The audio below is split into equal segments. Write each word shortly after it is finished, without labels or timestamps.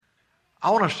I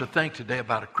want us to think today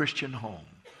about a Christian home.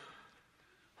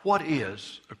 What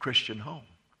is a Christian home?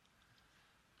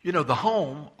 You know, the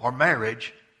home or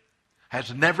marriage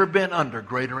has never been under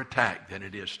greater attack than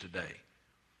it is today.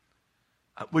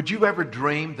 Would you ever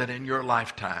dream that in your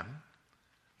lifetime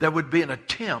there would be an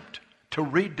attempt to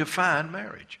redefine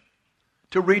marriage,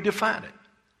 to redefine it?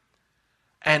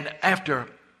 And after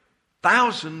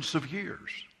thousands of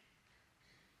years,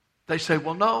 they say,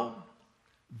 well, no,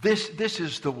 this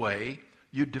is the way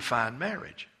you define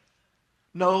marriage.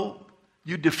 No,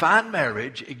 you define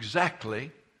marriage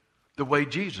exactly the way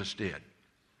Jesus did.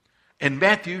 In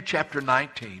Matthew chapter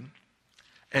 19,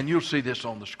 and you'll see this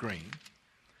on the screen,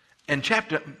 in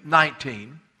chapter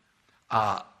 19,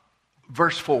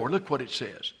 verse 4, look what it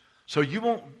says. So you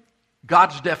want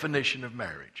God's definition of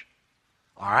marriage.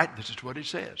 All right, this is what it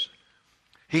says.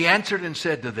 He answered and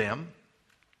said to them,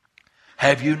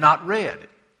 have you not read?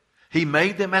 He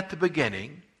made them at the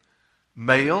beginning,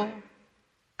 male,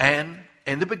 and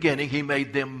in the beginning he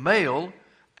made them male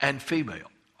and female.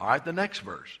 All right, the next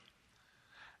verse.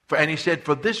 And he said,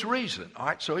 for this reason, all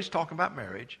right, so he's talking about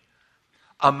marriage,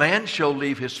 a man shall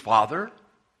leave his father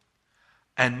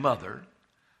and mother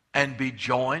and be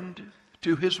joined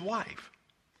to his wife,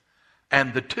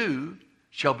 and the two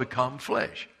shall become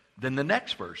flesh. Then the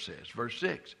next verse says, verse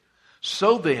 6,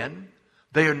 so then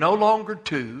they are no longer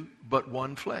two, but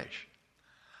one flesh.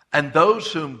 And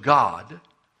those whom God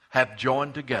hath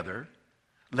joined together,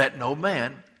 let no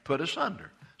man put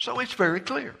asunder. So it's very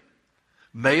clear.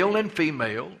 Male and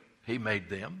female, he made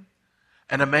them.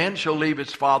 And a man shall leave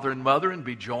his father and mother and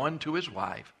be joined to his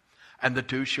wife, and the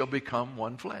two shall become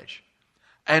one flesh.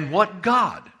 And what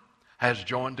God has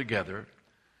joined together,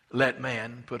 let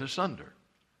man put asunder.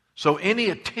 So any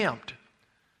attempt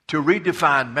to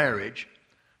redefine marriage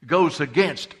goes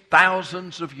against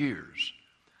thousands of years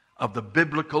of the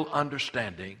biblical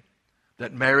understanding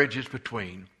that marriage is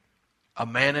between a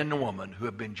man and a woman who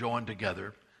have been joined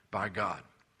together by God.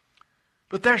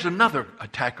 But there's another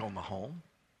attack on the home.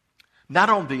 Not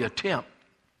on the attempt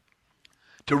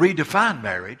to redefine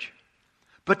marriage,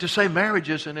 but to say marriage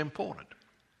isn't important.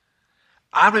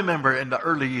 I remember in the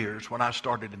early years when I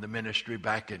started in the ministry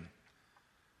back in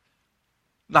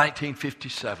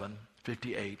 1957,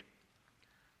 58,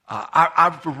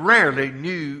 I rarely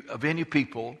knew of any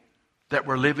people that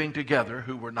were living together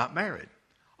who were not married.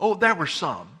 Oh, there were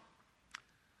some,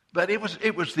 but it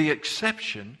was the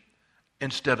exception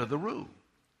instead of the rule.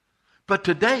 But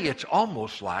today it's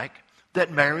almost like that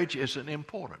marriage isn't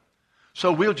important.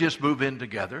 So we'll just move in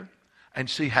together and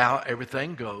see how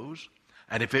everything goes.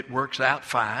 And if it works out,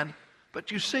 fine. But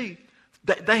you see,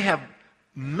 they have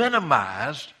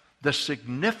minimized the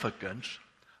significance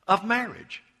of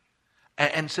marriage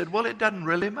and said, well, it doesn't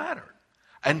really matter.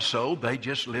 And so they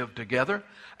just live together.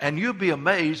 And you'll be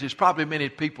amazed, there's probably many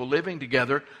people living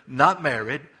together, not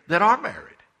married, that are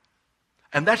married.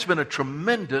 And that's been a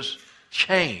tremendous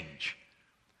change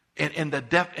in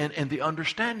the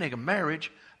understanding of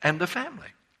marriage and the family.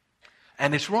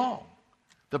 And it's wrong.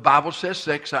 The Bible says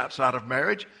sex outside of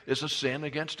marriage is a sin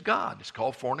against God. It's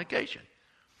called fornication.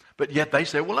 But yet they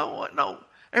say, well, no,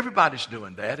 everybody's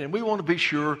doing that, and we want to be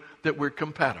sure that we're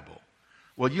compatible.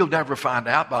 Well, you'll never find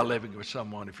out by living with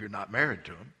someone if you're not married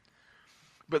to them.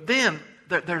 But then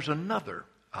there's another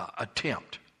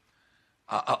attack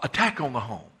on the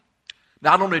home.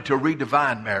 Not only to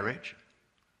redefine marriage,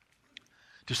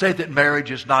 to say that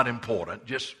marriage is not important,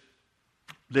 just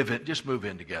move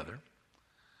in together.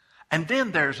 And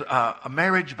then there's a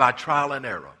marriage by trial and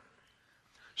error.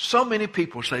 So many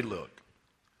people say, look,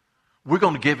 we're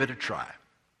going to give it a try.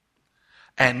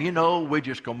 And you know, we're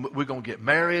going to get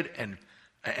married, and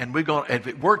if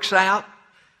it works out,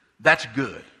 that's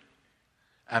good.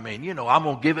 I mean, you know, I'm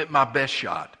going to give it my best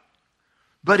shot.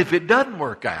 But if it doesn't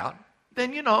work out,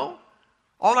 then, you know,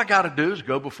 all I got to do is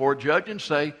go before a judge and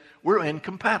say, we're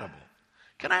incompatible.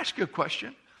 Can I ask you a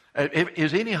question?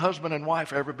 Has any husband and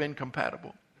wife ever been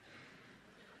compatible?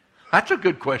 That's a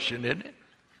good question, isn't it?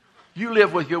 You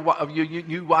live with your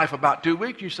new wife about 2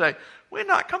 weeks, you say, we're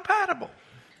not compatible.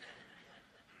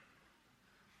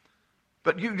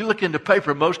 But you look in the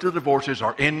paper, most of the divorces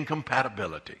are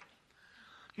incompatibility.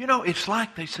 You know, it's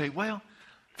like they say, well,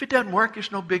 if it doesn't work,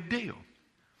 it's no big deal.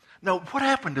 Now, what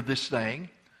happened to this thing?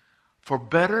 For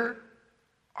better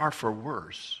or for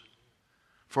worse,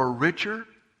 for richer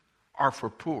or for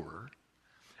poorer,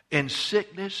 in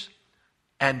sickness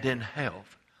and in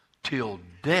health, till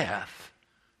death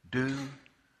do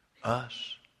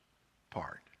us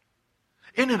part.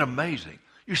 Isn't it amazing?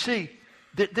 You see,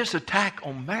 this attack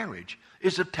on marriage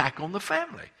is an attack on the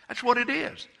family. That's what it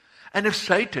is. And if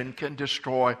Satan can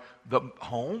destroy the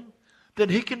home, then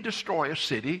he can destroy a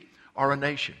city or a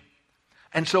nation.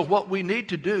 And so what we need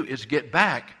to do is get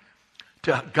back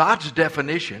to God's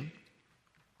definition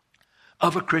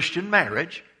of a Christian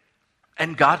marriage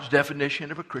and God's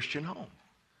definition of a Christian home.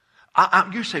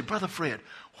 You say, Brother Fred,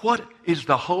 what is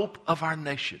the hope of our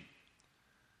nation?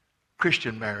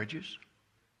 Christian marriages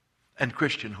and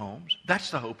Christian homes. That's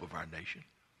the hope of our nation.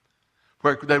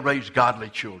 Where they raise godly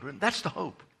children. That's the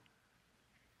hope.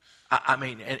 I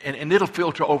mean, and it'll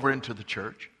filter over into the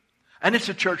church. And it's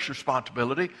a church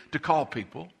responsibility to call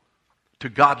people to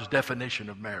God's definition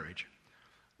of marriage.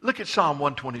 Look at Psalm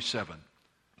 127.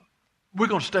 We're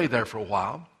going to stay there for a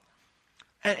while.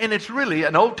 And it's really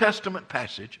an Old Testament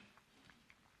passage,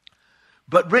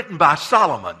 but written by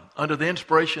Solomon under the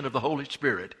inspiration of the Holy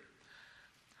Spirit.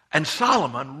 And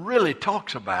Solomon really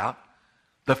talks about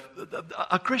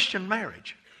a Christian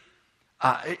marriage.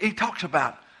 He talks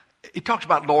about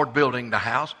Lord building the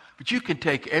house, but you can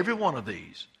take every one of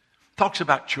these. Talks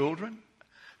about children.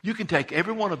 You can take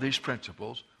every one of these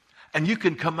principles and you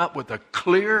can come up with a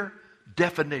clear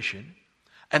definition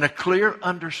and a clear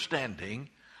understanding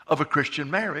of a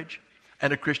Christian marriage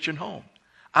and a Christian home.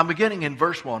 I'm beginning in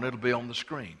verse 1. It'll be on the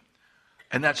screen.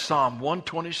 And that's Psalm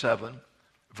 127,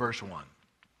 verse 1.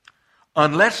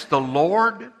 Unless the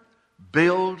Lord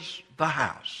builds the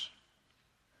house,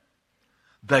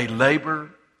 they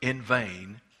labor in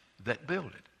vain that build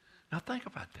it. Now think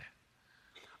about that.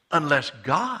 Unless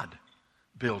God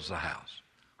builds the house,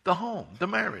 the home, the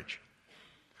marriage,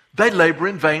 they labor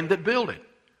in vain that build it.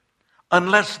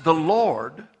 Unless the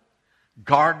Lord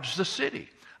guards the city,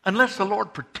 unless the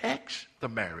Lord protects the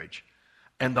marriage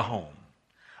and the home,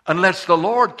 unless the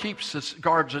Lord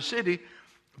guards the city,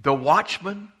 the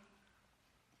watchman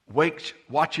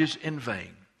watches in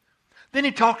vain. Then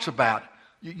he talks about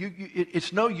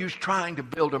it's no use trying to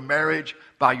build a marriage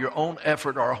by your own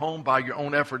effort or a home by your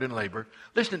own effort and labor.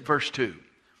 Listen to verse 2.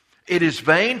 It is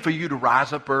vain for you to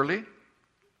rise up early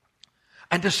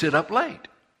and to sit up late,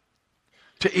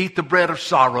 to eat the bread of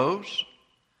sorrows,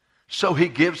 so he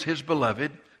gives his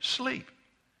beloved sleep.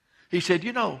 He said,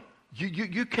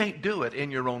 you can't do it in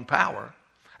your own power.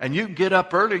 And you can get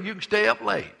up early, you can stay up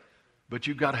late. But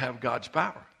you've got to have God's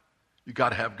power. You've got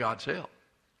to have God's help.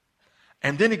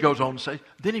 And then he goes on to say,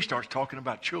 then he starts talking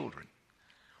about children.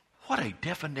 What a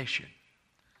definition.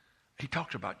 He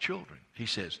talks about children. He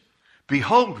says,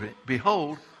 behold,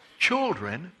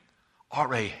 children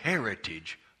are a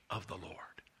heritage of the Lord.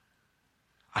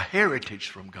 A heritage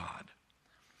from God.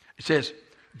 It says,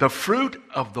 the fruit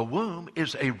of the womb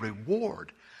is a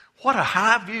reward. What a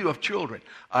high view of children.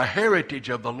 A heritage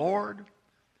of the Lord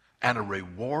and a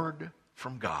reward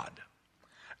from God.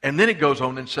 And then it goes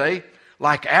on and say,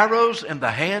 like arrows in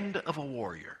the hand of a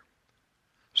warrior,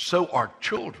 so are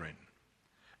children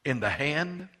in the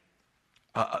hand,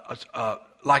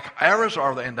 like arrows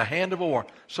are in the hand of a warrior,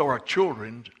 so are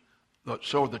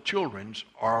the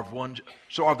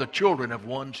children of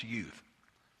one's youth.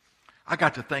 I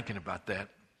got to thinking about that.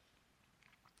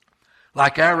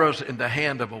 Like arrows in the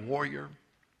hand of a warrior,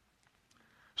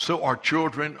 so are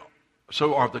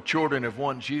the children of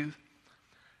one's youth.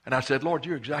 And I said, Lord,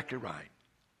 you're exactly right.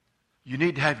 You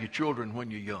need to have your children when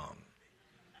you're young.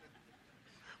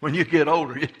 When you get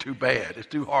older, it's too bad. It's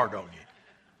too hard on you.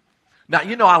 Now,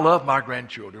 I love my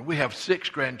grandchildren. We have 6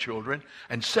 grandchildren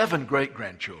and 7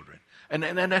 great-grandchildren. And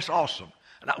that's awesome.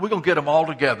 And we're going to get them all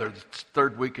together the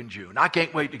 3rd week in June. I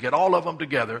can't wait to get all of them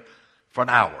together for an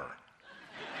hour.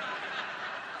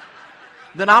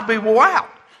 Then I'll be wore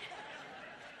out.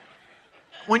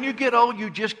 When you get old, you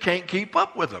just can't keep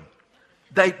up with them.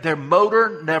 Their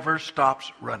motor never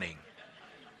stops running.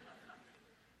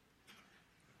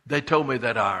 They told me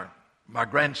that my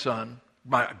great-grandson,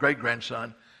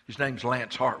 his name's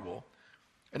Lance Hartwell,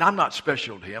 and I'm not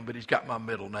special to him, but he's got my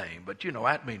middle name. But,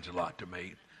 that means a lot to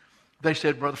me. They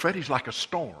said, Brother Fred, he's like a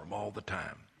storm all the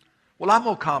time. Well, I'm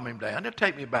going to calm him down. It'll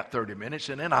take me about 30 minutes,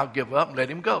 and then I'll give up and let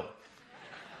him go.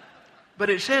 But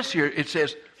it says here,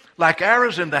 like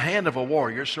arrows in the hand of a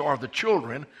warrior, so are the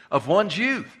children of one's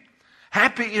youth.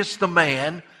 Happy is the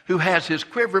man who has his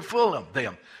quiver full of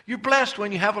them. You're blessed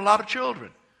when you have a lot of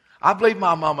children. I believe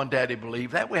my mom and daddy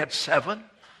believed that. We had 7.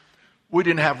 We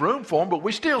didn't have room for them, but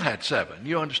we still had 7.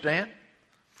 You understand?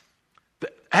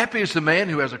 Happy is the man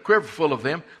who has a quiver full of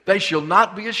them. They shall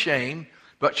not be ashamed,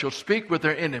 but shall speak with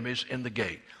their enemies in the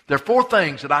gate. There are 4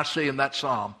 things that I see in that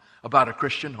psalm about a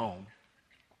Christian home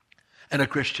and a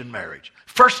Christian marriage.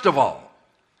 First of all,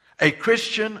 a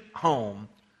Christian home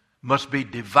must be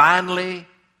divinely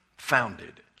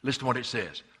founded. Listen to what it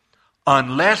says.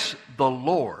 Unless the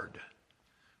Lord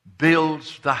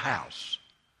builds the house,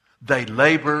 they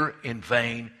labor in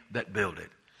vain that build it.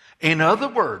 In other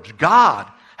words, God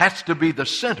has to be the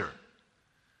center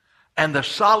and the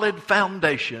solid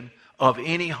foundation of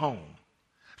any home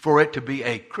for it to be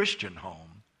a Christian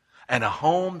home and a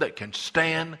home that can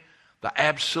stand the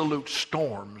absolute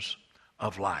storms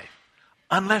of life.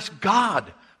 Unless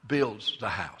God builds the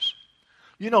house.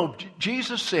 You know,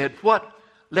 Jesus said, what?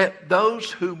 Let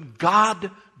those whom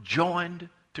God joined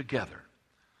together.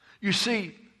 You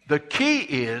see, the key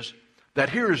is that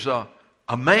here's a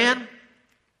man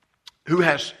who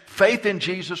has faith in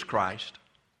Jesus Christ.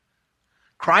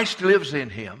 Christ lives in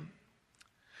him.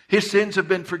 His sins have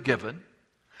been forgiven.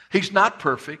 He's not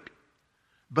perfect,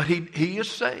 but he is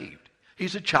saved.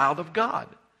 He's a child of God.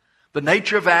 The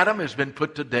nature of Adam has been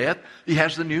put to death. He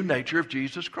has the new nature of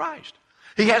Jesus Christ.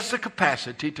 He has the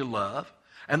capacity to love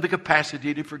and the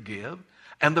capacity to forgive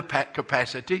and the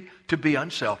capacity to be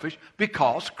unselfish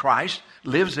because Christ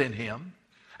lives in him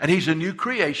and he's a new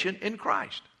creation in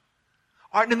Christ.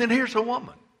 All right, and then here's a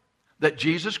woman that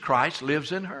Jesus Christ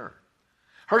lives in her.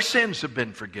 Her sins have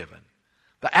been forgiven.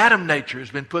 The Adam nature has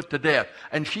been put to death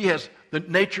and she has the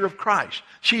nature of Christ.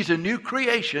 She's a new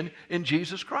creation in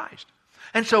Jesus Christ.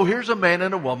 And so here's a man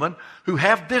and a woman who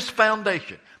have this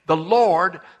foundation. The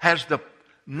Lord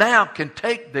now can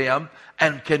take them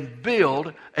and can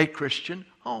build a Christian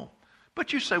home.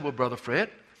 But you say, well, Brother Fred,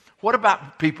 what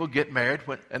about people get married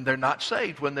and they're not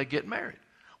saved when they get married?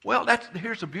 Well,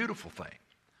 here's a beautiful thing.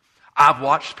 I've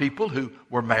watched people who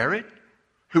were married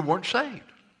who weren't saved.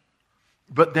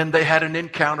 But then they had an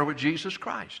encounter with Jesus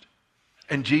Christ.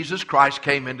 And Jesus Christ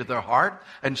came into their heart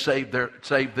and saved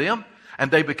them. And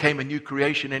they became a new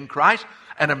creation in Christ.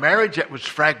 And a marriage that was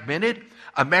fragmented,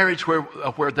 a marriage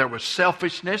where there was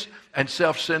selfishness and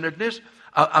self-centeredness,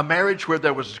 a marriage where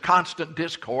there was constant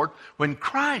discord. When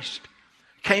Christ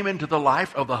came into the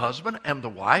life of the husband and the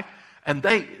wife, and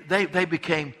they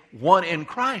became one in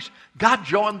Christ, God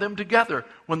joined them together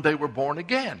when they were born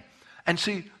again. And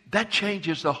see, that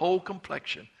changes the whole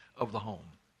complexion of the home.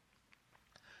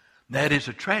 That is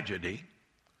a tragedy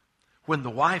when the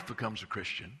wife becomes a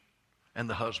Christian and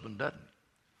the husband doesn't.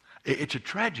 It's a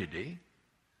tragedy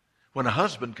when a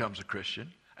husband becomes a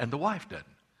Christian and the wife doesn't.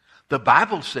 The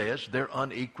Bible says they're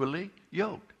unequally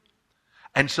yoked.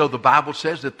 And so the Bible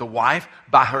says that the wife,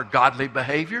 by her godly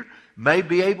behavior, may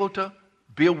be able to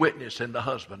be a witness and the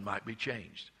husband might be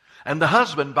changed. And the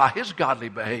husband, by his godly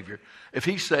behavior, if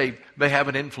he's saved, may have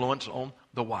an influence on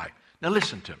the wife. Now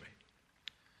listen to me.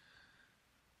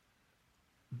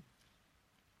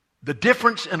 The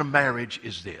difference in a marriage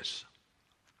is this.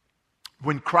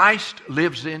 When Christ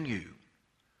lives in you,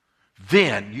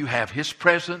 then you have his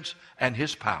presence and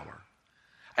his power.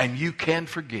 And you can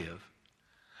forgive.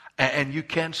 And you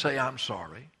can say, I'm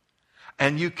sorry.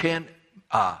 And you can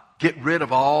get rid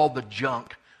of all the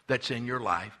junk that's in your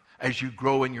life as you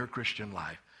grow in your Christian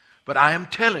life. But I am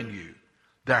telling you,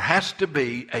 there has to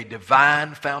be a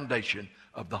divine foundation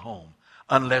of the home.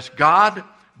 Unless God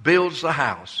builds the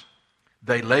house,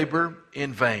 they labor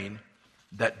in vain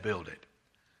that build it.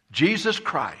 Jesus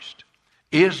Christ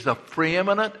is the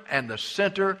preeminent and the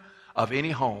center of any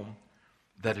home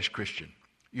that is Christian.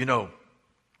 You know,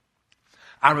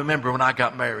 I remember when I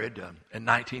got married in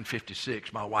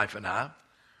 1956, my wife and I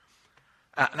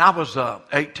was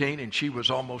 18 and she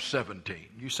was almost 17.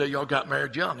 You say y'all got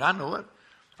married young. I know it.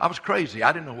 I was crazy.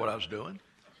 I didn't know what I was doing.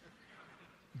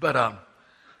 But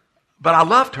I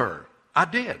loved her. I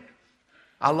did.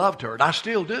 I loved her, and I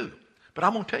still do. But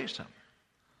I'm going to tell you something.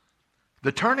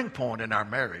 The turning point in our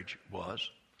marriage was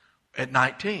at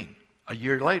 19, a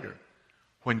year later,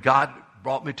 when God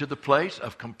brought me to the place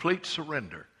of complete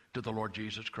surrender to the Lord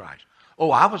Jesus Christ.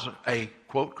 Oh, I was a,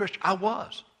 quote, Christian. I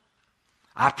was.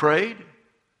 I prayed,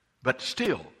 but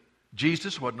still,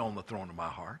 Jesus wasn't on the throne of my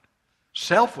heart.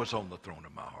 Self was on the throne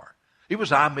of my heart. It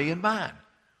was I, me, and mine.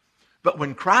 But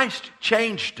when Christ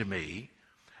changed to me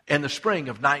in the spring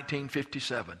of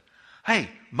 1957, hey,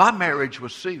 my marriage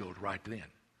was sealed right then.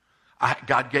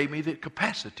 God gave me the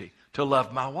capacity to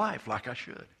love my wife like I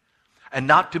should. And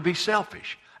not to be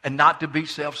selfish. And not to be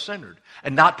self-centered.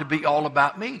 And not to be all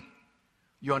about me.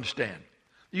 You understand?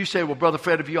 You say, well, Brother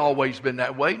Fred, have you always been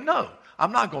that way? No.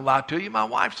 I'm not going to lie to you. My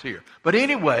wife's here. But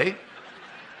anyway,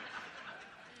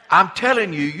 I'm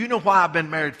telling you, you know why I've been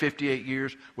married 58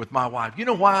 years with my wife? You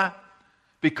know why?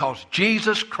 Because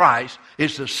Jesus Christ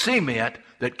is the cement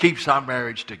that keeps our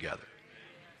marriage together.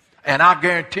 And I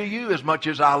guarantee you, as much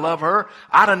as I love her,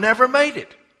 I'd have never made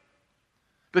it.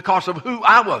 Because of who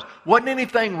I was. Wasn't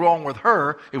anything wrong with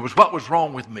her. It was what was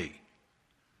wrong with me.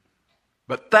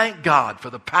 But thank God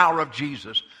for the power of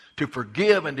Jesus to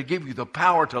forgive and to give you the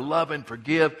power to love and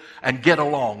forgive and get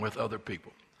along with other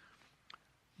people.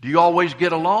 Do you always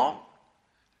get along?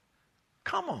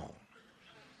 Come on.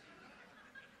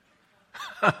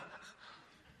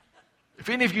 If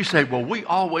any of you say, well, we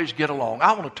always get along,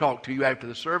 I want to talk to you after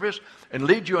the service and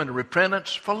lead you into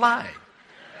repentance for lying.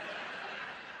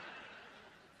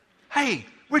 Hey,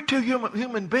 we're two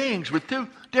human beings with two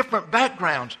different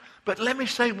backgrounds. But let me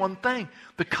say one thing.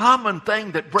 The common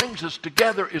thing that brings us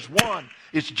together is one.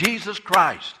 It's Jesus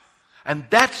Christ. And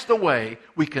that's the way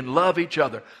we can love each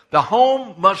other. The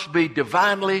home must be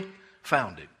divinely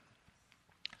founded.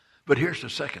 But here's the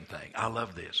second thing. I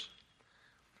love this.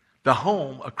 The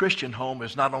home, a Christian home,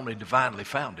 is not only divinely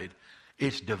founded,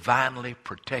 it's divinely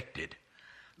protected.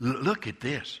 Look at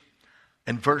this.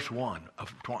 In verse 1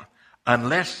 of 20.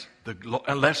 Unless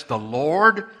the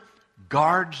Lord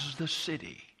guards the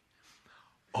city.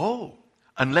 Oh,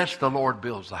 unless the Lord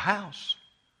builds the house,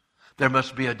 there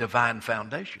must be a divine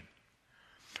foundation.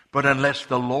 But unless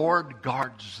the Lord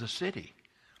guards the city,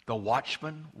 the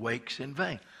watchman wakes in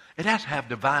vain. It has to have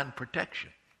divine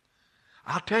protection.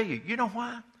 I'll tell you, you know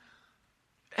why?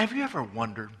 Have you ever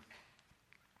wondered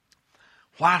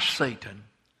why Satan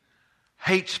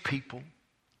hates people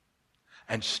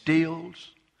and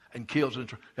steals and kills?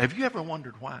 Have you ever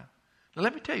wondered why? Now,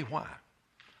 let me tell you why.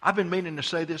 I've been meaning to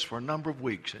say this for a number of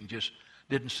weeks and just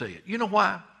didn't say it. You know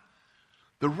why?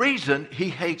 The reason he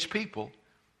hates people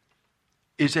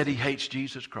is that he hates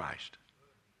Jesus Christ.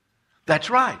 That's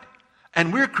right.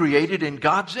 And we're created in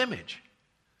God's image.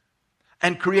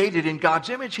 And created in God's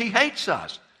image, he hates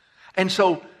us. And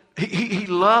so he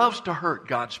loves to hurt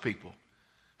God's people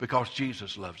because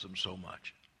Jesus loves them so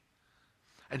much.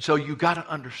 And so you got to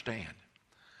understand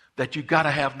that you got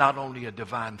to have not only a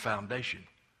divine foundation,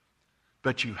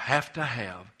 but you have to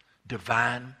have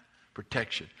divine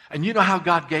protection. And you know how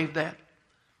God gave that?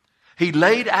 He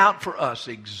laid out for us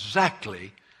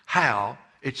exactly how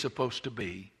it's supposed to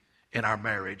be in our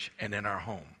marriage and in our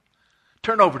home.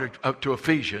 Turn over to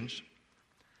Ephesians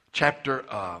chapter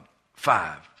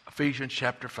 5. Ephesians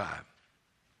chapter 5.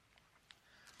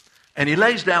 And he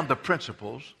lays down the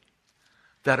principles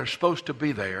that are supposed to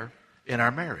be there in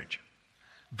our marriage.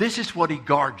 This is what he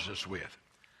guards us with.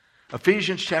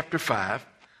 Ephesians chapter 5.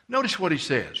 Notice what he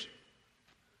says.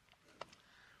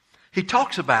 He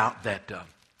talks about that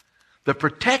the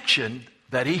protection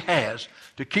that he has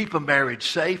to keep a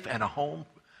marriage safe and a home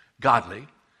godly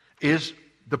is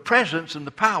the presence and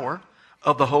the power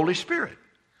of the Holy Spirit.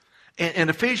 In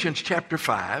Ephesians chapter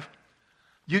 5,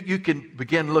 you can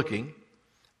begin looking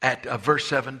at verse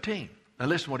 17. Now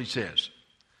listen what he says.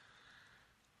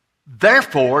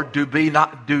 Therefore, do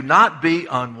not be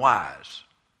unwise.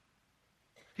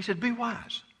 He said, be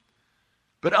wise.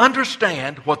 But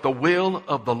understand what the will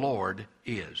of the Lord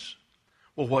is.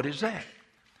 Well, what is that?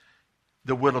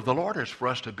 The will of the Lord is for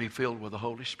us to be filled with the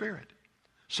Holy Spirit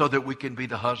so that we can be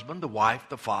the husband, the wife,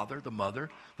 the father, the mother,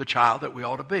 the child that we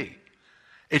ought to be.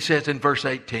 It says in verse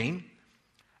 18,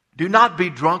 do not be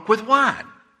drunk with wine,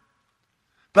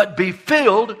 but be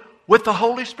filled with the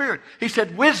Holy Spirit. He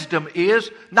said wisdom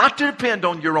is not to depend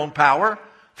on your own power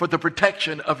for the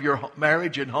protection of your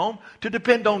marriage and home, to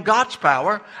depend on God's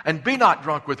power and be not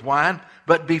drunk with wine,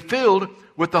 but be filled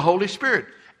with the Holy Spirit.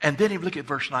 And then you look at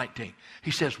verse 19.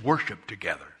 He says worship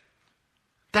together.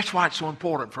 That's why it's so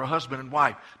important for a husband and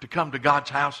wife to come to God's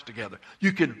house together.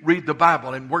 You can read the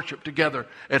Bible and worship together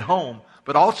at home,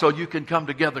 but also you can come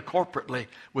together corporately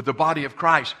with the body of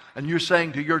Christ. And you're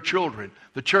saying to your children,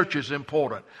 the church is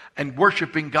important and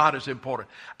worshiping God is important.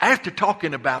 After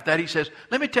talking about that, he says,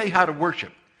 let me tell you how to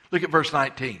worship. Look at verse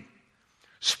 19.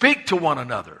 Speak to one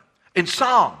another in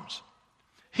psalms,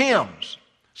 hymns,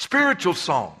 spiritual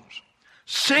songs,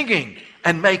 singing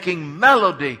and making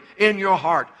melody in your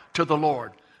heart to the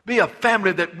Lord. Be a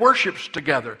family that worships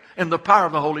together in the power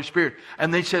of the Holy Spirit.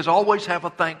 And then he says, always have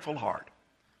a thankful heart.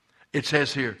 It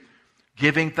says here,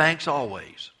 giving thanks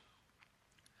always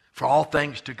for all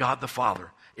things to God the Father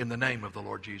in the name of the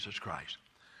Lord Jesus Christ.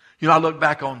 You know, I look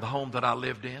back on the home that I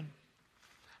lived in,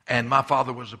 and my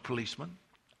father was a policeman.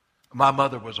 My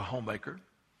mother was a homemaker.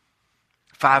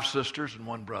 5 sisters and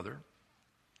 1 brother.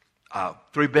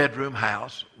 3-bedroom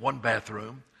house, 1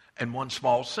 bathroom, and 1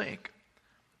 small sink.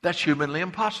 That's humanly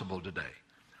impossible today.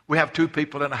 We have 2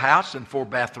 people in a house and 4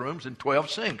 bathrooms and 12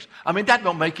 sinks. I mean, that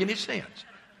don't make any sense.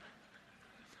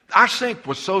 Our sink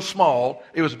was so small,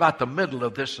 it was about the middle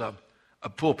of this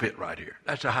pulpit right here.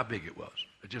 That's how big it was.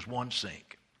 It's just 1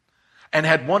 sink. And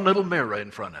had 1 little mirror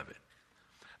in front of it.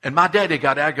 And my daddy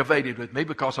got aggravated with me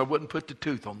because I wouldn't put the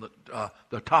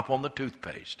top on the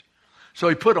toothpaste. So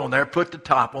he put the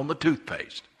top on the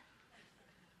toothpaste.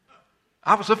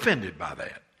 I was offended by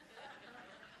that.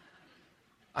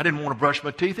 I didn't want to brush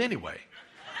my teeth anyway.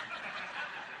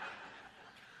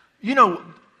 You know,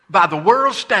 by the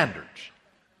world's standards,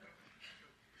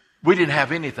 we didn't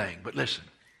have anything. But listen,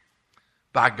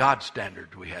 by God's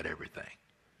standards, we had everything.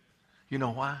 You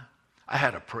know why? I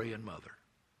had a praying mother.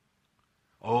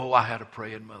 Oh, I had a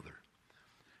praying mother.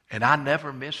 And I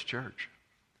never missed church.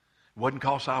 It wasn't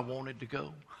because I wanted to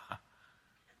go.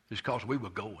 It's because we were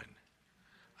going.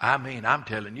 I mean, I'm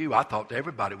telling you, I thought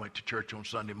everybody went to church on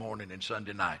Sunday morning and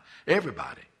Sunday night.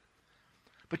 Everybody.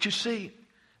 But you see,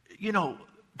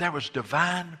 there was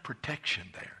divine protection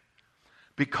there.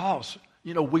 Because,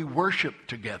 we worshiped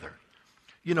together.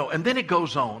 And then it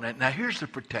goes on. And now here's the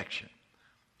protection.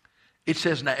 It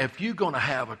says, now if you're going to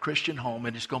have a Christian home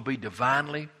and it's going to be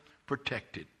divinely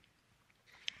protected,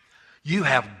 you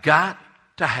have got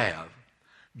to have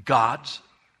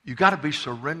you got to be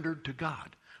surrendered to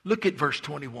God. Look at verse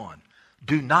 21.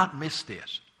 Do not miss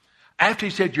this. After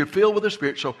he said you're filled with the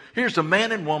Spirit, so here's a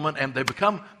man and woman and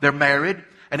they're married,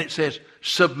 and it says,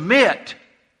 submit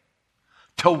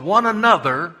to one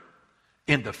another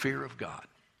in the fear of God.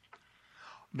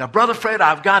 Now, Brother Fred,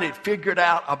 I've got it figured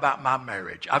out about my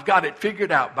marriage. I've got it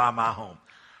figured out by my home.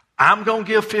 I'm going to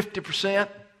give 50%,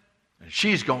 and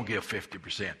she's going to give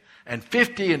 50%. And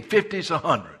 50 and 50 is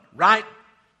 100, right?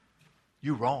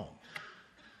 You're wrong.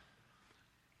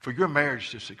 For your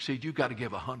marriage to succeed, you've got to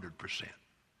give 100%.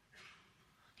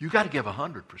 You've got to give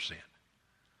 100%.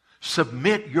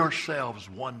 Submit yourselves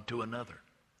one to another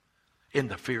in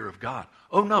the fear of God.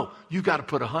 Oh, no, you've got to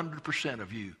put 100%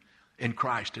 of you in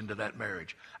Christ into that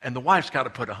marriage. And the wife's got to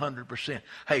put 100%.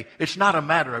 Hey, it's not a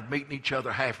matter of meeting each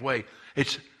other halfway.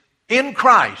 It's in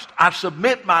Christ, I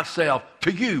submit myself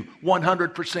to you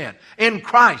 100%. In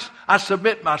Christ, I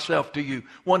submit myself to you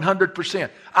 100%.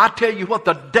 I tell you what,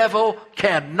 the devil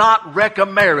cannot wreck a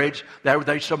marriage that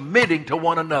they're submitting to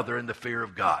one another in the fear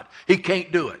of God. He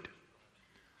can't do it.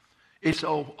 It's, I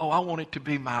want it to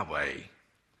be my way.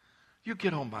 You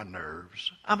get on my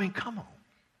nerves. I mean, come on.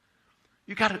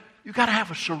 You got to have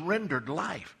a surrendered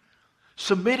life.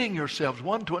 Submitting yourselves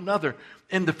one to another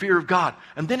in the fear of God.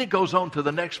 And then it goes on to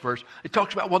the next verse. It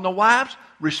talks about, well, the wives,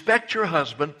 respect your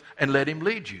husband and let him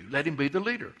lead you. Let him be the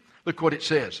leader. Look what it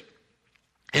says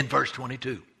in verse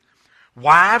 22.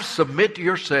 Wives, submit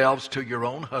yourselves to your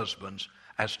own husbands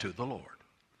as to the Lord.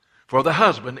 For the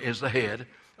husband is the head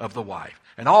of the wife.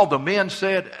 And all the men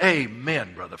said,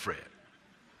 amen, Brother Fred.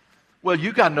 Well,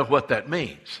 you got to know what that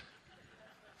means.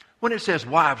 When it says,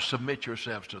 wives, submit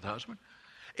yourselves to the husband,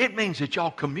 it means that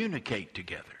y'all communicate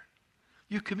together.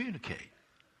 You communicate.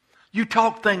 You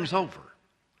talk things over.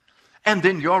 And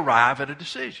then you arrive at a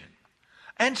decision.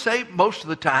 And say, most of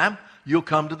the time, you'll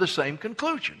come to the same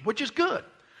conclusion, which is good.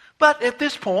 But at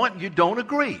this point, you don't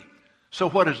agree. So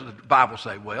what does the Bible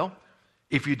say? Well,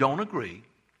 if you don't agree,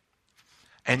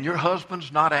 and your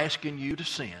husband's not asking you to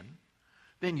sin,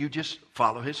 then you just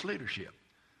follow his leadership.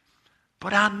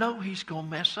 But I know he's going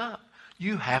to mess up.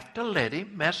 You have to let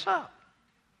him mess up.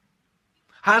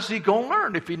 How's he going to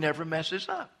learn if he never messes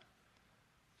up?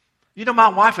 My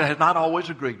wife has not always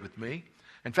agreed with me.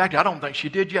 In fact, I don't think she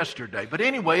did yesterday. But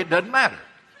anyway, it doesn't matter.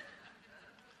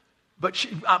 But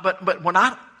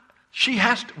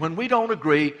when we don't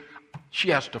agree, she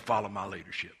has to follow my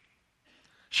leadership.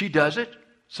 She does it,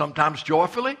 sometimes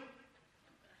joyfully,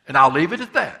 and I'll leave it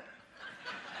at that.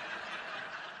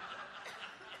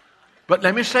 But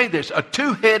let me say this, a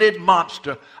two-headed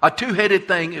monster, a two-headed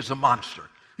thing is a monster.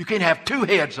 You can't have two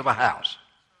heads of a house.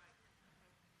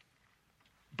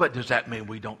 But does that mean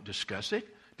we don't discuss it?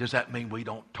 Does that mean we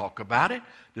don't talk about it?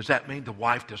 Does that mean the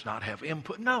wife does not have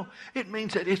input? No. It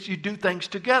means that you do things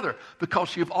together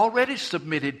because you've already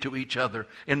submitted to each other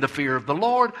in the fear of the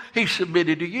Lord. He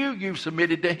submitted to you. You've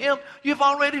submitted to him. You've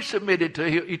already submitted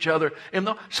to each other.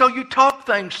 So you talk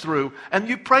things through and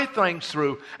you pray things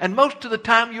through. And most of the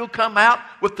time you'll come out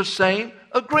with the same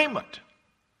agreement.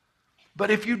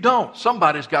 But if you don't,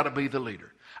 somebody's got to be the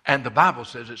leader. And the Bible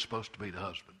says it's supposed to be the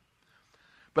husband.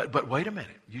 But wait a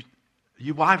minute.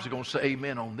 You wives are going to say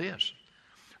amen on this.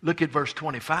 Look at verse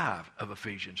 25 of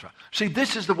Ephesians 5. See,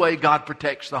 this is the way God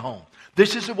protects the home.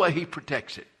 This is the way he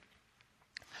protects it.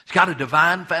 It's got a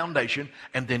divine foundation,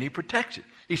 and then he protects it.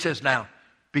 He says, now,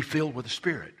 be filled with the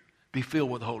Spirit. Be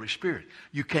filled with the Holy Spirit.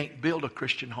 You can't build a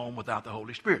Christian home without the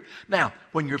Holy Spirit. Now,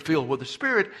 when you're filled with the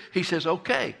Spirit, he says,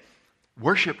 okay,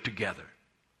 worship together.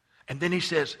 And then he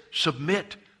says,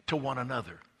 submit to one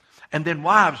another. And then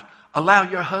wives, allow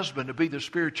your husband to be the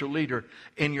spiritual leader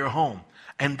in your home.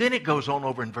 And then it goes on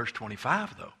over in verse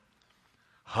 25, though.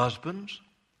 Husbands,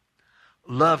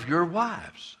 love your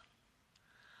wives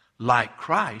like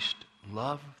Christ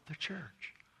loved the church.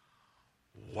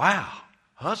 Wow.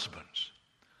 Husbands,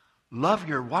 love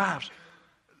your wives.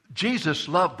 Jesus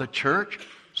loved the church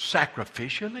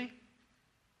sacrificially.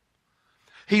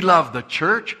 He loved the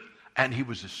church, and he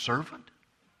was a servant.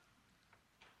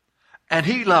 And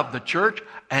he loved the church,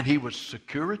 and he was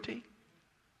security.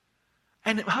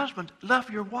 And husbands, love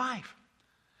your wife,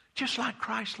 just like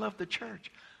Christ loved the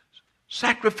church,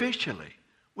 sacrificially,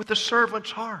 with a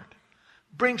servant's heart.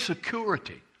 Bring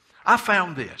security. I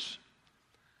found this.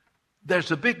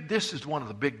 This is one of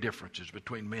the big differences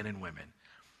between men and women.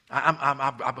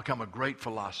 I've become a great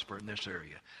philosopher in this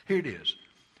area. Here it is.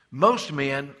 Most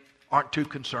men aren't too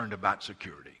concerned about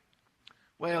security.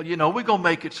 Well, we're going to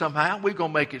make it somehow. We're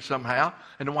going to make it somehow.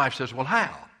 And the wife says, well,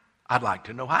 how? I'd like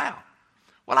to know how.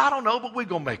 Well, I don't know, but we're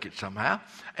going to make it somehow.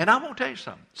 And I'm going to tell you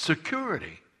something.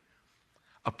 Security,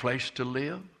 a place to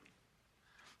live,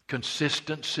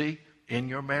 consistency in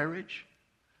your marriage.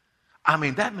 I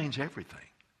mean, that means everything.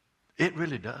 It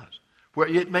really does. Where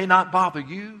it may not bother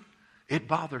you, it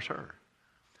bothers her.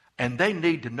 And they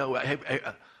need to know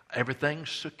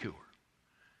everything's secure.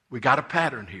 We got a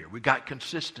pattern here. We got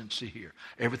consistency here.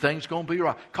 Everything's going to be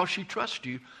right. Because she trusts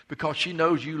you, because she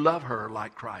knows you love her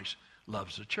like Christ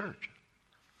loves the church.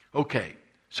 Okay,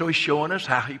 so he's showing us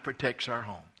how he protects our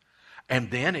home. And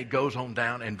then it goes on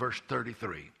down in verse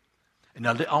 33. And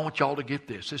now I want y'all to get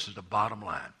this. This is the bottom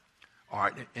line. All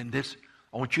right, and this,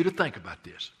 I want you to think about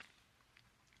this.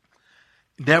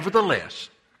 Nevertheless,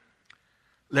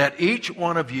 let each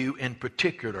one of you in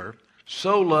particular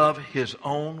so love his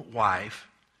own wife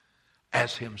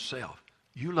as himself.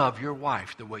 You love your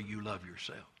wife the way you love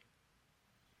yourself.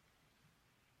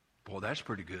 Boy, that's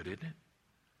pretty good, isn't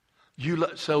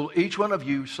it? So each one of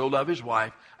you so love his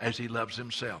wife as he loves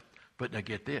himself. But now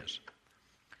get this.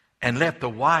 And let the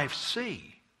wife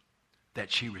see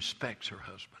that she respects her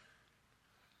husband.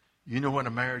 You know when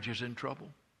a marriage is in trouble?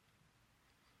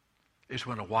 It's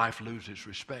when a wife loses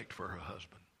respect for her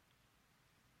husband.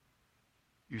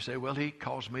 You say, well, he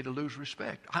caused me to lose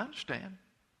respect. I understand.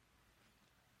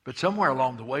 But somewhere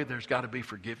along the way, there's got to be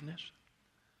forgiveness.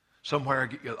 Somewhere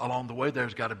along the way,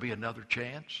 there's got to be another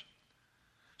chance.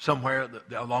 Somewhere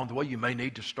along the way, you may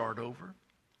need to start over.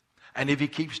 And if he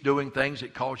keeps doing things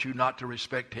that cause you not to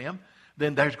respect him,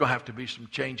 then there's going to have to be some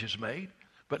changes made.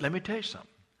 But let me tell you something.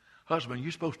 Husband,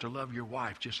 you're supposed to love your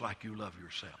wife just like you love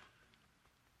yourself.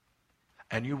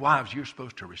 And you wives, you're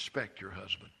supposed to respect your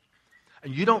husband.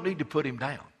 And you don't need to put him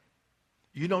down.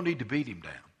 You don't need to beat him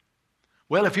down.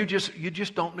 Well, if you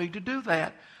just don't need to do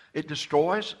that, it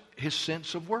destroys his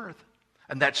sense of worth.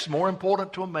 And that's more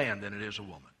important to a man than it is a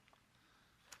woman.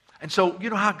 And so, you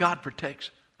know how God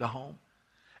protects the home?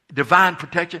 Divine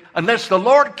protection. Unless the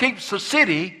Lord keeps the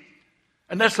city,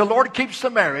 unless the Lord keeps the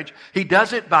marriage, he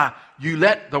does it by you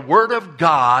let the Word of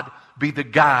God be the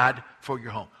guide for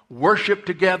your home. Worship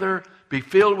together, be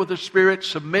filled with the Spirit,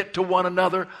 submit to one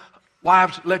another.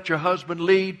 Wives, let your husband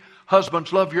lead.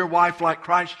 Husbands, love your wife like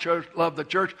Christ loved the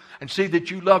church, and see that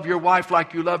you love your wife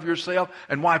like you love yourself,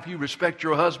 and wife, you respect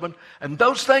your husband. And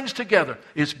those things together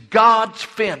is God's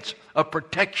fence of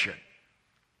protection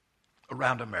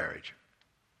around a marriage.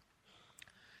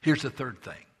 Here's the third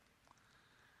thing.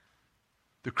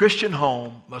 The Christian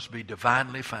home must be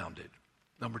divinely founded.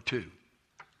 Number 2,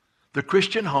 the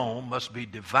Christian home must be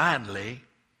divinely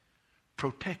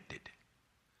protected.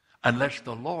 Unless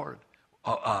the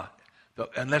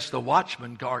unless the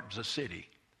watchman guards the city,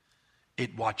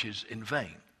 it watches in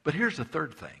vain. But here's the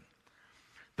third thing.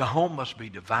 The home must be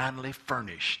divinely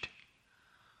furnished.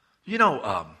 You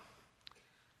know,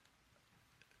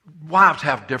 wives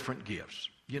have different gifts.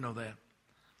 You know that?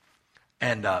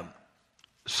 And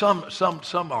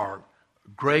some are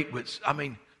great with,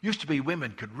 used to be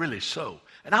women could really sew.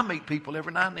 And I meet people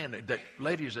every now and then,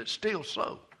 ladies that still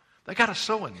sew. They got a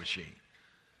sewing machine.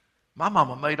 My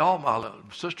mama made all my little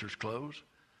sister's clothes.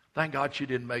 Thank God she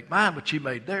didn't make mine, but she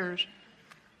made theirs.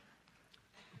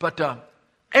 But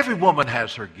every woman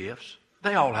has her gifts.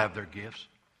 They all have their gifts.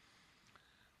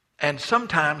 And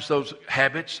sometimes those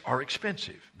habits are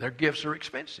expensive. Their gifts are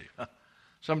expensive.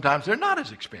 Sometimes they're not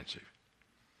as expensive.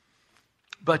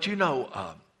 But you know,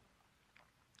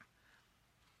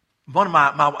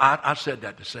 I said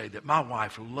that to say that my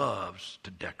wife loves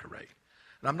to decorate.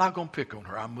 And I'm not going to pick on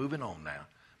her. I'm moving on now.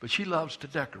 But she loves to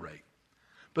decorate.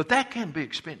 But that can be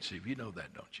expensive. You know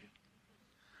that, don't you?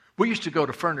 We used to go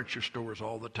to furniture stores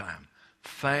all the time.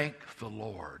 Thank the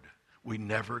Lord we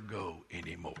never go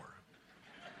anymore.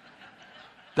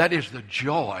 That is the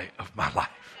joy of my life.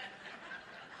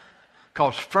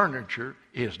 Because furniture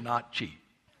is not cheap.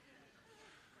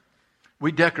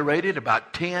 We decorated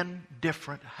about 10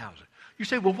 different houses. You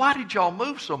say, well, why did y'all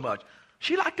move so much?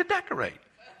 She liked to decorate.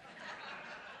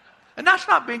 And that's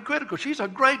not being critical. She's a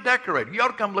great decorator. You ought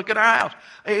to come look at our house.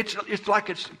 It's like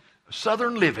it's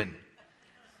Southern living.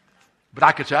 But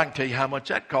I can tell you how much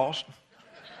that cost.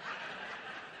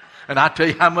 And I tell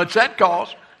you how much that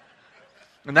cost.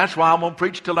 And that's why I'm going to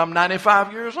preach till I'm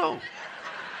 95 years old.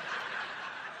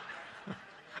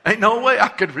 Ain't no way I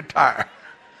could retire.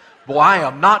 Boy, I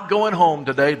am not going home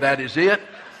today. That is it.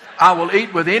 I will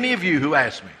eat with any of you who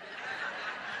ask me.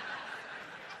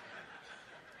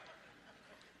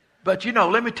 But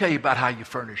let me tell you about how you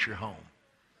furnish your home.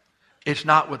 It's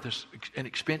not with an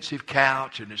expensive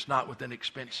couch, and it's not with an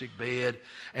expensive bed,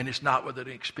 and it's not with an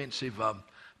expensive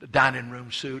dining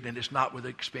room suite, and it's not with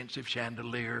an expensive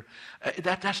chandelier.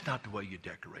 That's not the way you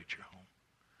decorate your home.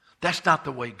 That's not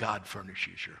the way God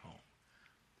furnishes your home.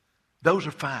 Those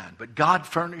are fine, but God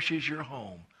furnishes your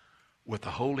home with a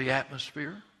holy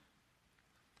atmosphere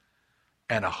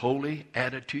and a holy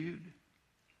attitude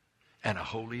and a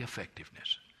holy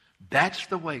effectiveness. That's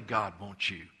the way God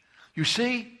wants you. You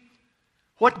see,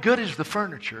 what good is the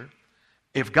furniture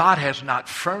if God has not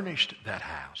furnished that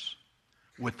house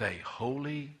with a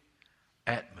holy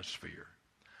atmosphere?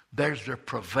 There's the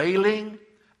prevailing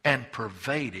and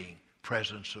pervading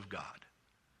presence of God.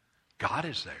 God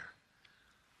is there.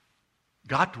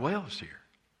 God dwells here.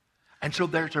 And so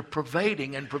there's a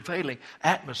pervading and prevailing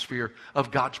atmosphere of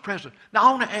God's presence. Now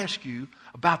I want to ask you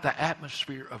about the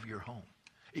atmosphere of your home.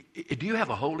 Do you have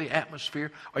a holy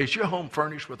atmosphere? Or is your home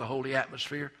furnished with a holy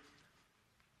atmosphere?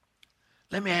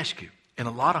 Let me ask you, in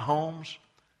a lot of homes,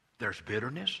 there's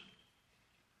bitterness,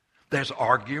 there's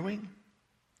arguing,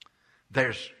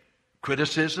 there's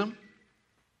criticism,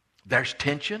 there's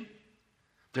tension,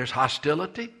 there's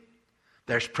hostility,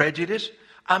 there's prejudice.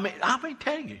 I mean,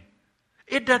 telling you,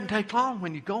 it doesn't take long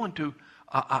when you go into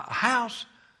a house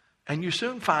and you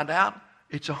soon find out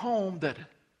it's a home that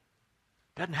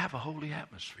doesn't have a holy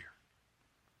atmosphere.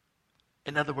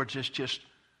 In other words, it's just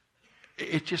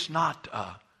not,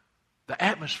 the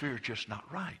atmosphere is just not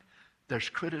right. There's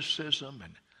criticism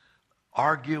and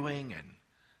arguing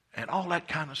and all that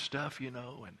kind of stuff,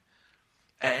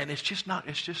 and it's just not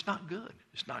good.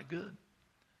 It's not good.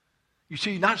 You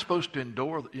see, you're not supposed to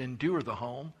endure the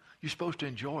home. You're supposed to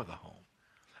enjoy the home.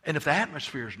 And if the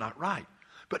atmosphere is not right.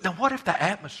 But now what if the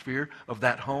atmosphere of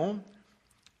that home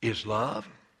is love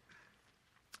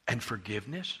and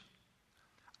forgiveness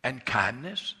and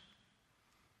kindness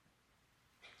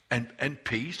and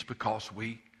peace, because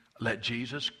we let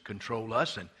Jesus control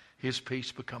us and his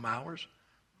peace become ours?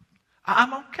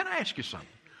 Can I ask you something?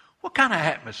 What kind of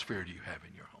atmosphere do you have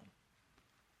in your home?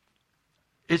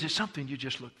 Is it something you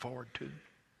just look forward to?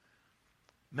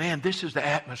 Man, this is the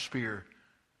atmosphere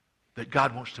that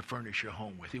God wants to furnish your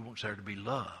home with. He wants there to be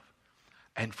love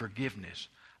and forgiveness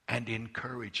and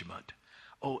encouragement.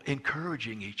 Oh,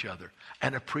 encouraging each other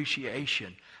and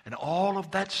appreciation and all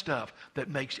of that stuff that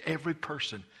makes every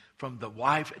person, from the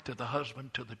wife to the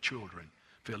husband to the children,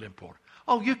 feel important.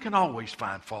 Oh, you can always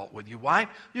find fault with your wife.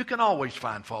 You can always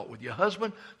find fault with your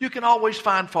husband. You can always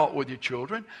find fault with your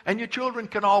children. And your children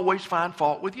can always find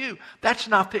fault with you. That's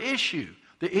not the issue.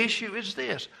 The issue is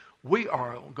this. We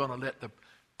are going to let the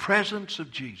presence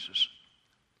of Jesus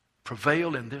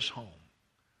prevail in this home.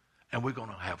 And we're going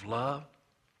to have love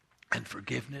and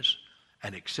forgiveness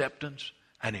and acceptance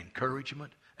and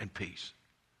encouragement and peace.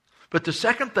 But the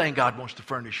second thing God wants to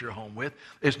furnish your home with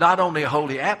is not only a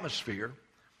holy atmosphere,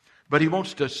 but he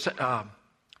wants to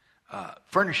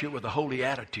furnish it with a holy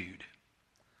attitude.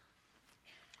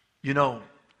 Can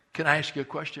I ask you a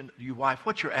question? You wife,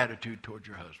 what's your attitude towards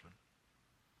your husband?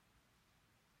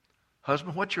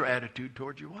 Husband, what's your attitude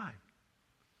towards your wife?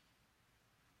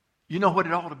 You know what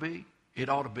it ought to be? It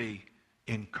ought to be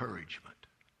encouragement.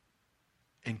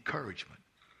 Encouragement.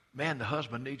 Man, the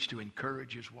husband needs to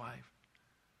encourage his wife.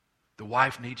 The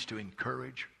wife needs to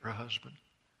encourage her husband.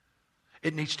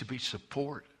 It needs to be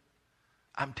support.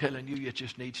 I'm telling you, it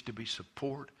just needs to be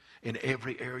support in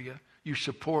every area. You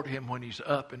support him when he's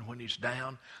up and when he's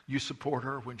down. You support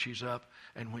her when she's up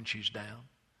and when she's down.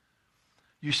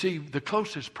 You see, the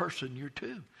closest person you're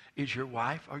to is your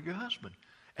wife or your husband.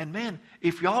 And man,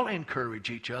 if y'all encourage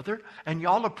each other and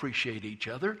y'all appreciate each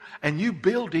other and you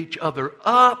build each other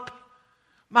up,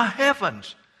 my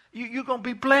heavens, you're going to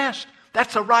be blessed.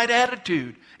 That's the right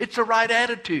attitude. It's the right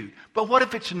attitude. But what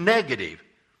if it's negative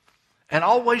and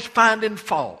always finding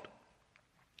fault?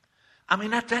 I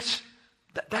mean,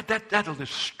 that'll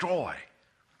destroy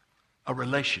a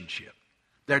relationship.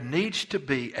 There needs to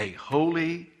be a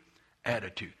holy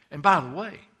attitude. And by the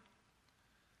way,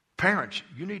 parents,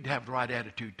 you need to have the right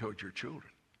attitude towards your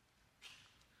children.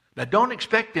 Now, don't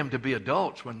expect them to be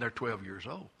adults when they're 12 years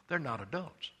old. They're not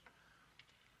adults.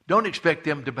 Don't expect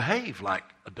them to behave like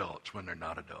adults when they're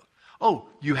not adults. Oh,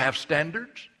 you have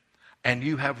standards, and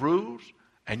you have rules,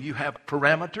 And you have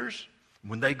parameters.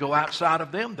 When they go outside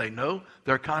of them, they know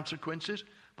there are consequences.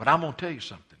 But I'm going to tell you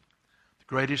something. The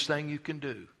greatest thing you can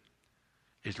do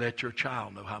is let your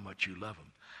child know how much you love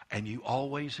them. And you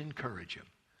always encourage them.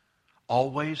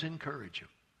 Always encourage them.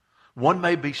 One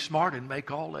may be smart and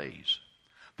make all A's.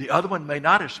 The other one may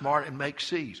not be smart and make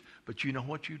C's. But you know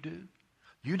what you do?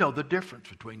 You know the difference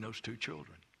between those two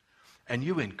children. And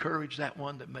you encourage that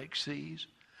one that makes C's.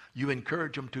 You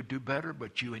encourage them to do better,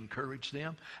 but you encourage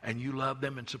them and you love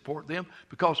them and support them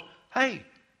because, hey,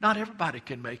 not everybody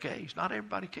can make A's. Not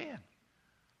everybody can.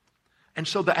 And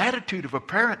so the attitude of a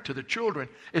parent to the children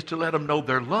is to let them know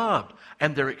they're loved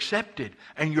and they're accepted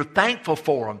and you're thankful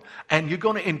for them and you're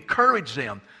going to encourage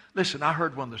them. Listen, I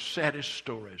heard one of the saddest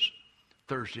stories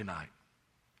Thursday night.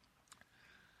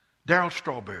 Darryl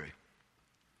Strawberry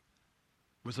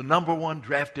was the number 1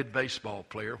 drafted baseball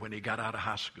player when he got out of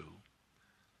high school.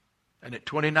 And at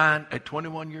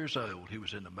 21 years old, he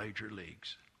was in the major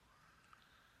leagues.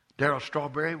 Darryl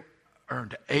Strawberry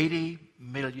earned $80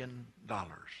 million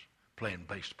playing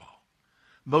baseball.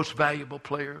 Most valuable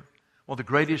player, one of the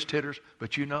greatest hitters.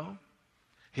 But you know,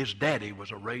 his daddy was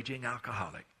a raging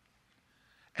alcoholic.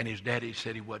 And his daddy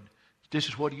said he would. This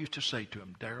is what he used to say to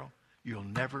him, Darryl, you'll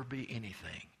never be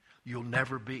anything. You'll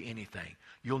never be anything.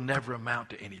 You'll never amount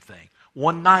to anything.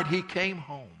 One night he came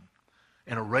home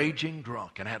and a raging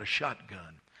drunk and had a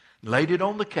shotgun, laid it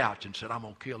on the couch and said, I'm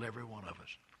going to kill every one of us.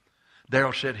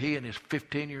 Darryl said he and his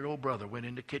 15-year-old brother went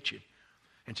in the kitchen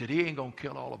and said, he ain't going to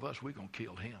kill all of us, we're going to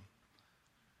kill him.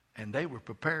 And they were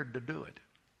prepared to do it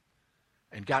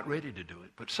and got ready to do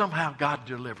it. But somehow God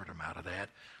delivered him out of that,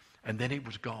 and then he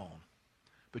was gone.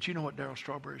 But you know what Darryl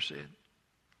Strawberry said?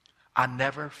 I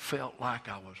never felt like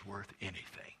I was worth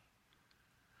anything.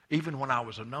 Even when I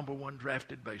was a number 1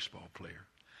 drafted baseball player,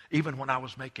 even when I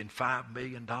was making $5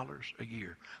 million a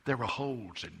year, there were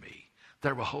holes in me.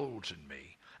 There were holes in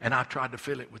me. And I tried to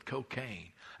fill it with cocaine.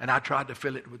 And I tried to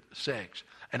fill it with sex.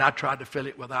 And I tried to fill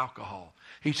it with alcohol.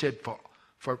 He said,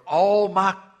 for all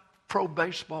my pro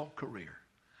baseball career,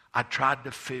 I tried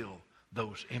to fill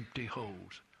those empty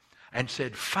holes. And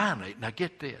said, finally, now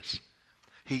get this,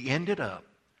 he ended up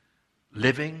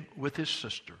living with his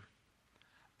sister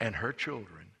and her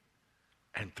children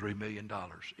and $3 million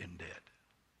in debt.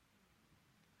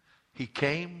 He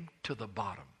came to the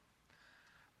bottom.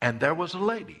 And there was a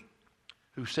lady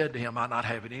who said to him, I'm not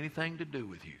having anything to do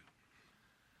with you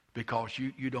because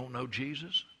you don't know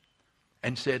Jesus.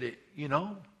 And said, you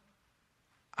know,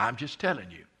 I'm just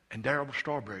telling you. And Darryl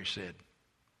Strawberry said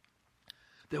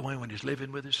that when he was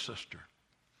living with his sister,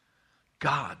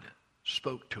 God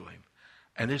spoke to him.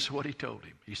 And this is what he told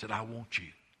him. He said, I want you.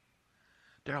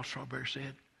 Darryl Strawberry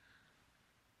said,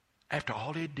 after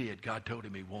all he did, God told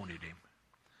him he wanted him.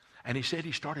 And he said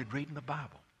he started reading the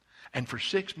Bible. And for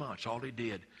 6 months, all he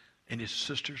did in his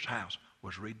sister's house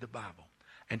was read the Bible.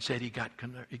 And said he got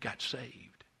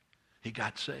saved. He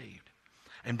got saved.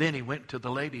 And then he went to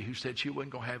the lady who said she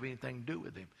wasn't going to have anything to do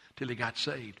with him till he got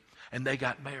saved. And they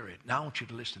got married. Now I want you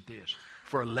to listen to this.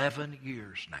 For 11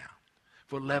 years now,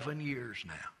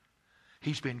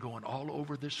 he's been going all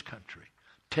over this country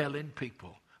telling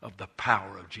people of the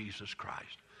power of Jesus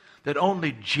Christ. That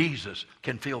only Jesus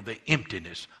can fill the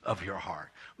emptiness of your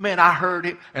heart. Man, I heard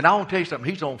him, and I want to tell you something.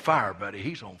 He's on fire, buddy.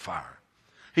 He's on fire.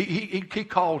 He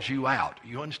calls you out.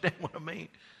 You understand what I mean?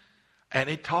 And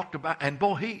it talked about, and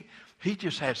boy, he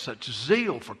just had such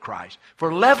zeal for Christ.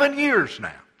 For 11 years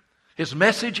now, his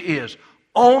message is,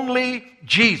 only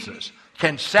Jesus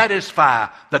can satisfy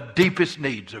the deepest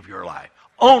needs of your life.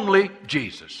 Only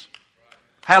Jesus.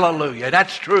 Hallelujah.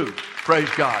 That's true. Praise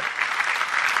God.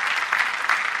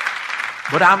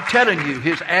 But I'm telling you,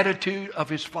 his attitude of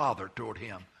his father toward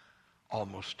him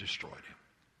almost destroyed him.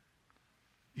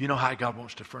 You know how God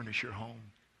wants to furnish your home?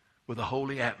 With a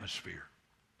holy atmosphere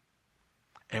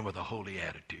and with a holy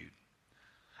attitude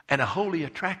and a holy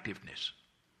attractiveness.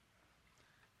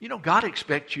 You know, God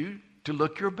expects you to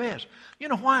look your best. You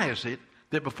know, why is it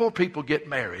that before people get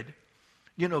married,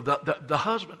 you know, the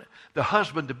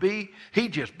husband to be, he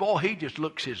just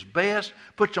looks his best,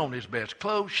 puts on his best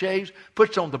clothes, shaves,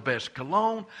 puts on the best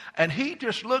cologne, and he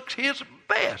just looks his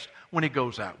best when he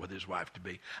goes out with his wife to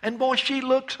be. And boy, she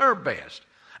looks her best.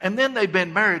 And then they've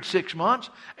been married 6 months,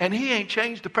 and he ain't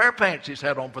changed a pair of pants he's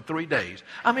had on for 3 days.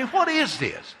 I mean, what is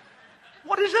this?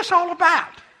 What is this all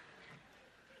about?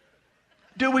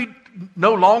 Do we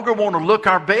no longer want to look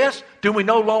our best? Do we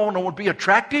no longer want to be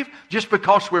attractive just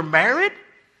because we're married?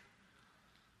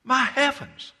 My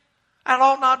heavens, that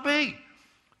ought not be.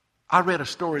 I read a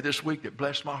story this week that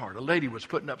blessed my heart. A lady was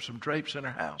putting up some drapes in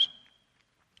her house.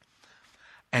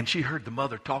 And she heard the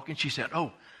mother talking. She said,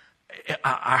 oh,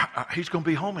 He's going to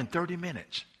be home in 30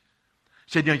 minutes.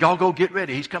 Said, y'all go get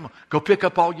ready. He's coming. Go pick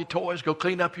up all your toys. Go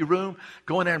clean up your room.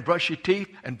 Go in there and brush your teeth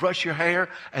and brush your hair.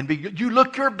 And you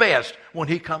look your best when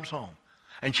he comes home.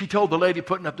 And she told the lady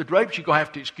putting up the drapes, you're going to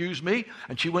have to excuse me.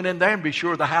 And she went in there and be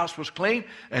sure the house was clean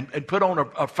and put on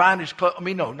her finest clothes. I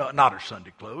mean, no, not her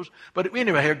Sunday clothes. But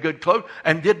anyway, her good clothes.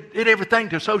 And did everything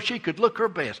so she could look her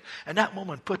best. And that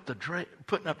woman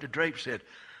putting up the drapes said,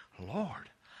 Lord,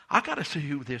 I got to see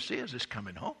who this is that's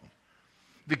coming home.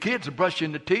 The kids are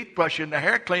brushing their teeth, brushing their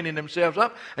hair, cleaning themselves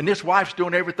up. And this wife's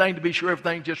doing everything to be sure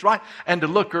everything's just right. And to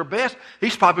look her best,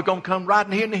 he's probably going to come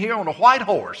riding in here on a white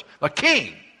horse, a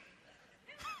king.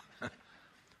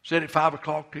 Said at 5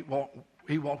 o'clock,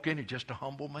 he walked in, he's just a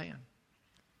humble man.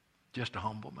 Just a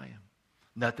humble man.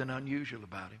 Nothing unusual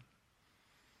about him.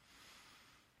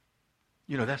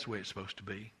 That's the way it's supposed to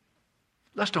be.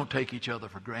 Let's don't take each other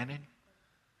for granted.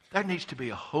 There needs to be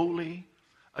a holy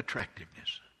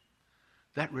attractiveness.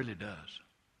 That really does.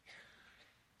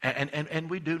 And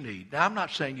we do need. Now, I'm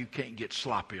not saying you can't get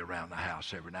sloppy around the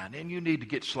house every now and then. You need to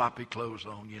get sloppy clothes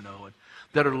on, and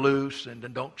that are loose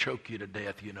and don't choke you to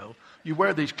death, You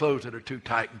wear these clothes that are too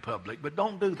tight in public, but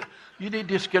don't do that. You need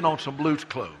to just get on some loose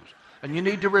clothes. And you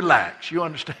need to relax. You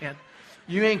understand?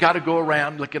 You ain't got to go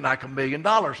around looking like $1 million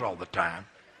all the time.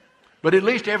 But at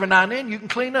least every now and then you can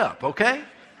clean up, okay?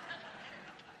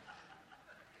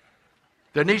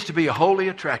 There needs to be a holy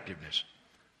attractiveness.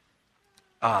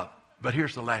 But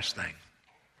here's the last thing.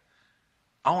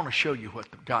 I want to show you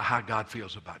how God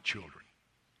feels about children.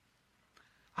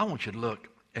 I want you to look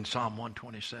in Psalm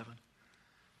 127.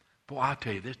 Boy, I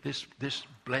tell you, this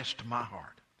blessed my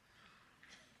heart.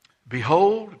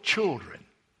 Behold, children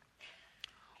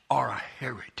are a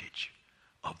heritage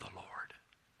of the Lord.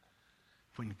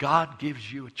 When God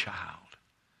gives you a child,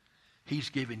 he's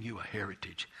giving you a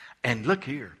heritage. And look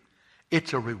here,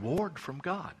 it's a reward from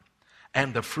God.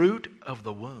 And the fruit of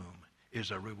the womb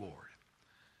is a reward.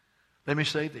 Let me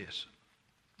say this.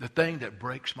 The thing that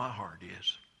breaks my heart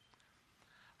is,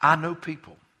 I know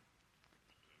people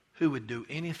who would do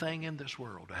anything in this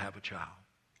world to have a child.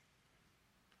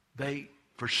 They,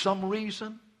 for some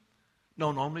reason,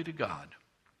 known only to God,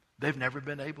 they've never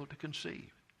been able to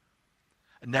conceive.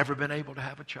 And never been able to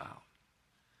have a child.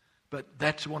 But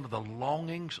that's one of the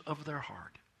longings of their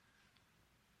heart.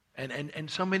 And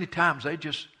so many times they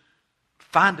just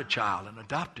find a child and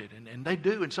adopt it. And they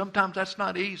do. And sometimes that's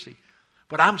not easy.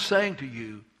 But I'm saying to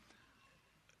you,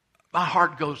 my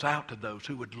heart goes out to those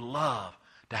who would love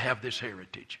to have this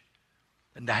heritage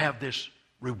and to have this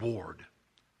reward.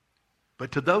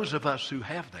 But to those of us who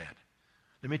have that,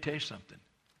 let me tell you something.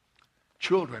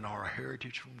 Children are a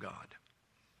heritage from God.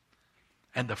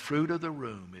 And the fruit of the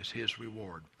womb is his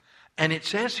reward. And it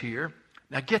says here,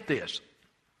 now get this,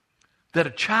 that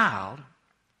a child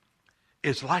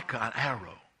is like an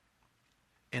arrow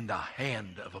in the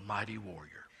hand of a mighty warrior.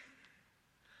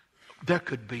 There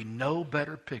could be no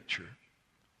better picture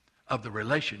of the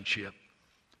relationship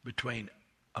between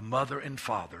a mother and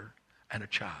father and a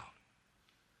child.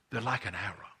 They're like an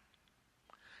arrow.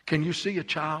 Can you see a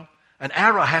child? An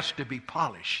arrow has to be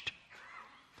polished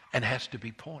and has to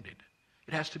be pointed.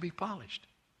 It has to be polished.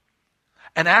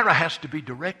 An arrow has to be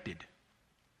directed.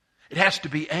 It has to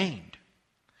be aimed.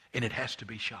 And it has to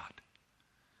be shot.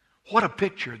 What a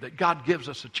picture that God gives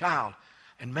us a child.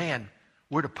 And man,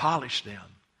 we're to polish them.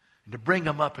 And to bring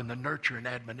them up in the nurture and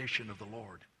admonition of the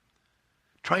Lord.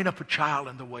 Train up a child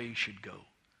in the way he should go.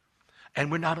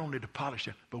 And we're not only to polish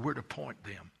them, but we're to point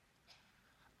them.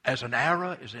 As an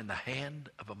arrow is in the hand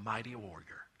of a mighty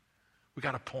warrior. We've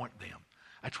got to point them.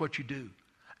 That's what you do.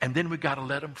 And then we've got to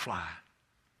let them fly.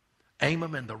 Aim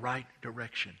them in the right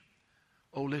direction.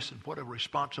 Oh, listen, what a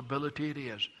responsibility it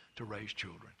is to raise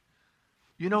children.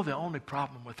 You know the only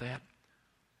problem with that?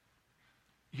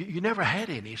 You never had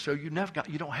any, so you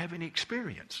don't have any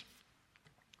experience.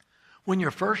 When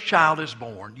your first child is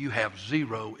born, you have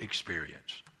zero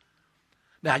experience.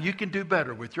 Now, you can do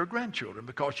better with your grandchildren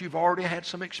because you've already had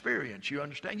some experience. You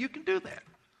understand? You can do that.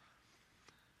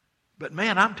 But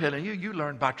man, I'm telling you, you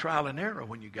learn by trial and error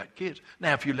when you got kids.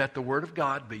 Now, if you let the Word of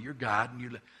God be your guide,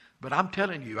 but I'm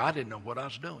telling you, I didn't know what I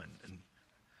was doing. And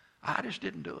I just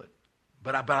didn't do it.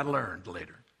 But I learned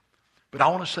later. But I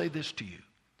want to say this to you.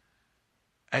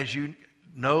 As you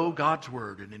know God's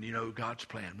Word and then you know God's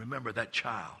plan, remember that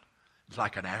child is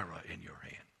like an arrow in your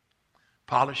hand.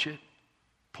 Polish it,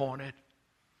 point it,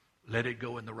 let it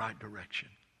go in the right direction.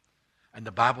 And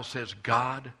the Bible says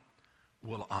God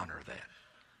will honor that.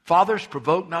 Fathers,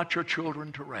 provoke not your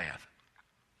children to wrath,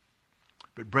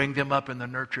 but bring them up in the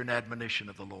nurture and admonition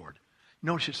of the Lord.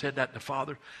 Notice it said that to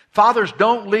fathers. Fathers,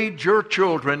 don't lead your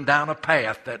children down a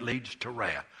path that leads to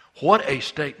wrath. What a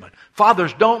statement.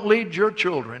 Fathers, don't lead your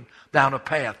children down a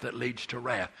path that leads to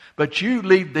wrath. But you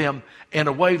lead them in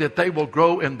a way that they will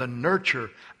grow in the nurture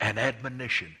and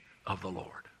admonition of the Lord.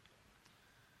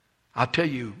 I'll tell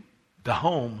you, the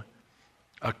home,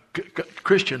 a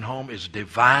Christian home, is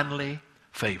divinely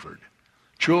favored.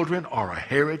 Children are a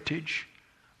heritage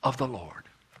of the Lord.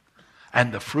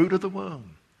 And the fruit of the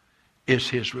womb is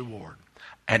his reward.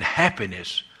 And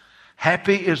happiness.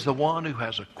 Happy is the one who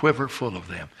has a quiver full of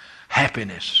them.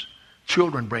 Happiness.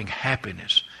 Children bring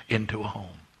happiness into a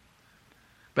home.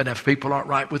 But if people aren't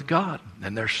right with God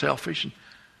and they're selfish,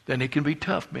 then it can be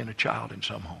tough being a child in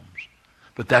some homes.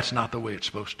 But that's not the way it's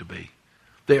supposed to be.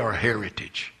 They are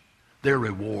heritage. They're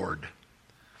reward.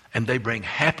 And they bring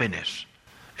happiness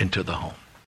into the home.